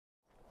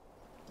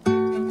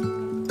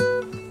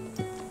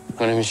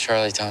My name is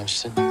Charlie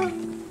Thompson.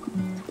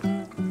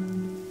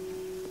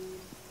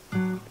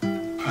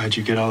 How'd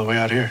you get all the way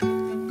out here?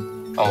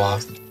 I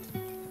walked.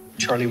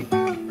 Charlie,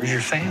 where's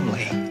your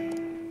family?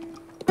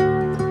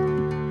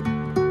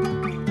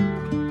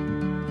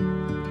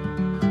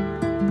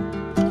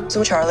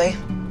 So, Charlie,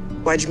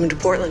 why'd you move to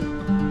Portland?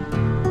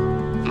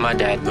 My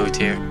dad moved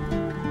here.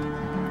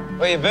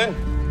 Where you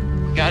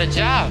been? Got a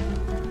job.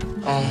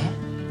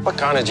 What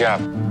kind of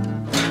job?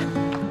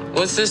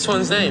 What's this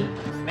one's name?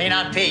 Main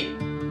on Pete.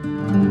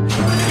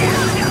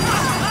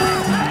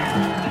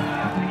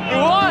 You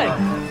won!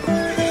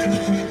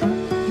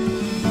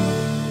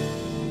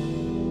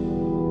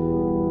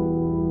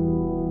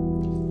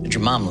 Did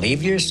your mom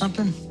leave you or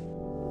something?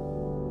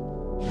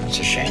 That's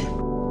a shame.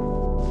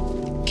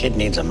 Kid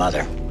needs a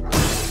mother.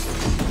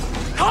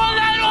 Call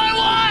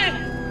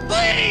 911!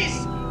 Please!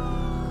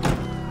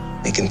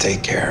 We can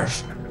take care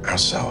of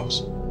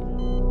ourselves.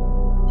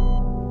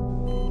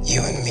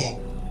 You and me.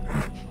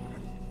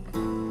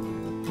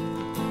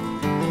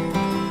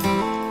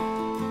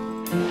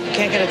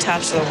 You can't get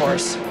attached to the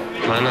horse.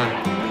 Why not?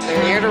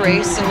 You're here to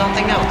race and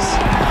nothing else.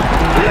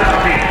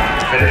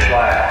 Finish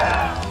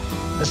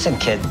line. Listen,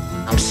 kid,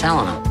 I'm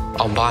selling them.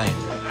 I'll buy it.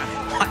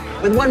 What?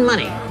 With one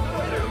money.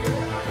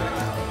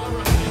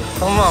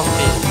 Come on,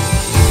 Pete.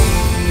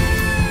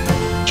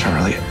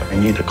 Charlie, I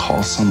need to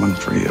call someone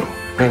for you.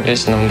 There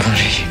is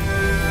nobody.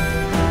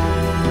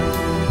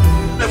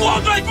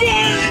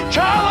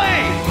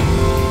 Charlie!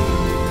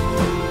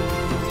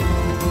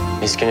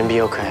 It's gonna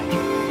be okay.